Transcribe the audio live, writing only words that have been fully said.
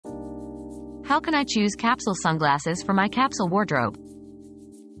How can I choose capsule sunglasses for my capsule wardrobe?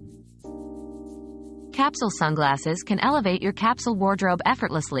 Capsule sunglasses can elevate your capsule wardrobe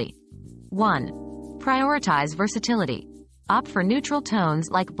effortlessly. 1. Prioritize versatility. Opt for neutral tones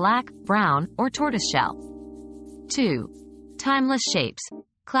like black, brown, or tortoiseshell. 2. Timeless shapes.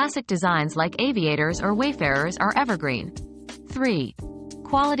 Classic designs like aviators or wayfarers are evergreen. 3.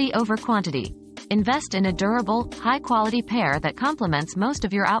 Quality over quantity. Invest in a durable, high-quality pair that complements most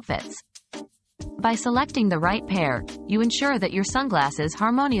of your outfits. By selecting the right pair, you ensure that your sunglasses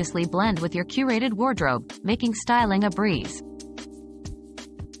harmoniously blend with your curated wardrobe, making styling a breeze.